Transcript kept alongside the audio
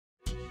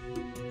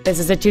This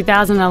is a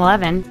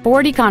 2011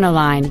 Ford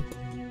ECONOLINE.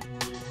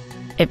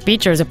 It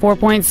features a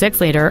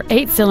 4.6-liter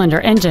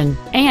 8-cylinder engine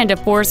and a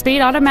 4-speed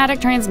automatic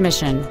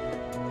transmission.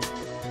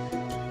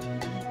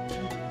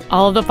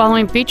 All of the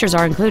following features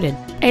are included: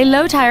 a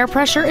low tire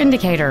pressure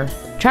indicator,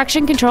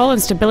 traction control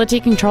and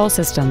stability control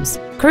systems,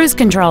 cruise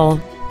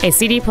control, a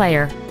CD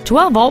player,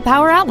 12-volt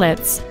power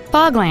outlets,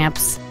 fog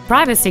lamps,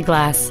 privacy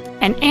glass,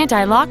 an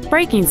anti-lock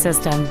braking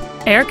system,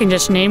 air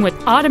conditioning with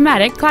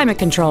automatic climate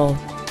control,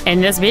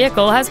 and this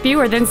vehicle has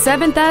fewer than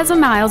 7,000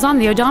 miles on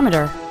the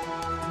odometer.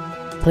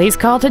 Please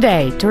call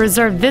today to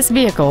reserve this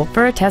vehicle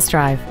for a test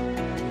drive.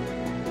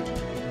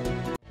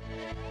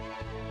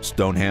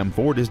 Stoneham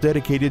Ford is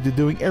dedicated to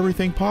doing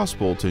everything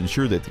possible to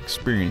ensure that the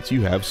experience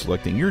you have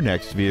selecting your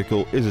next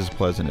vehicle is as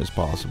pleasant as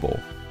possible.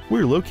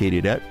 We're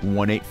located at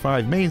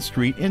 185 Main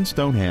Street in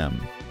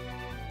Stoneham.